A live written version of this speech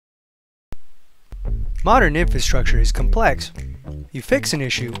Modern infrastructure is complex. You fix an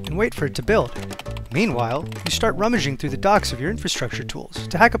issue and wait for it to build. Meanwhile, you start rummaging through the docs of your infrastructure tools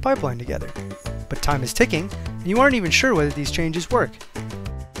to hack a pipeline together. But time is ticking, and you aren't even sure whether these changes work.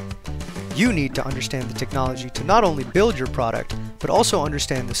 You need to understand the technology to not only build your product, but also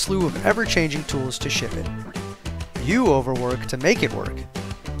understand the slew of ever-changing tools to ship it. You overwork to make it work,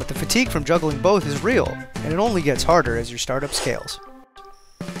 but the fatigue from juggling both is real, and it only gets harder as your startup scales.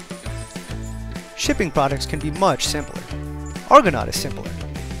 Shipping products can be much simpler. Argonaut is simpler.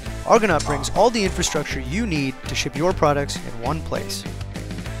 Argonaut brings all the infrastructure you need to ship your products in one place.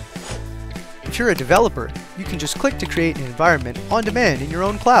 If you're a developer, you can just click to create an environment on demand in your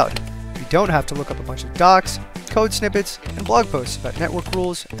own cloud. You don't have to look up a bunch of docs, code snippets, and blog posts about network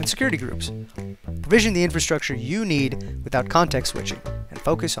rules and security groups. Provision the infrastructure you need without context switching, and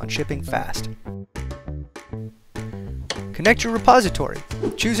focus on shipping fast. Connect your repository,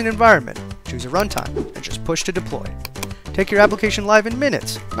 choose an environment, choose a runtime, and just push to deploy. Take your application live in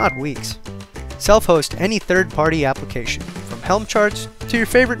minutes, not weeks. Self-host any third-party application, from Helm charts to your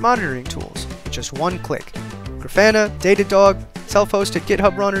favorite monitoring tools, with just one click. Grafana, Datadog, self-hosted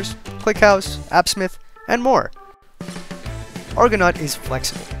GitHub runners, ClickHouse, AppSmith, and more. Argonaut is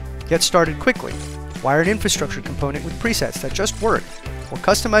flexible. Get started quickly. Wire an infrastructure component with presets that just work, or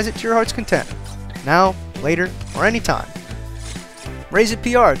customize it to your heart's content, now, later, or anytime. Raise a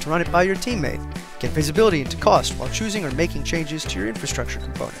PR to run it by your teammate. Get visibility into cost while choosing or making changes to your infrastructure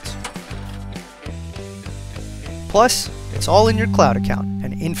components. Plus, it's all in your cloud account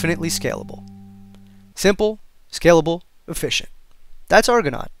and infinitely scalable. Simple, scalable, efficient. That's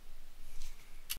Argonaut.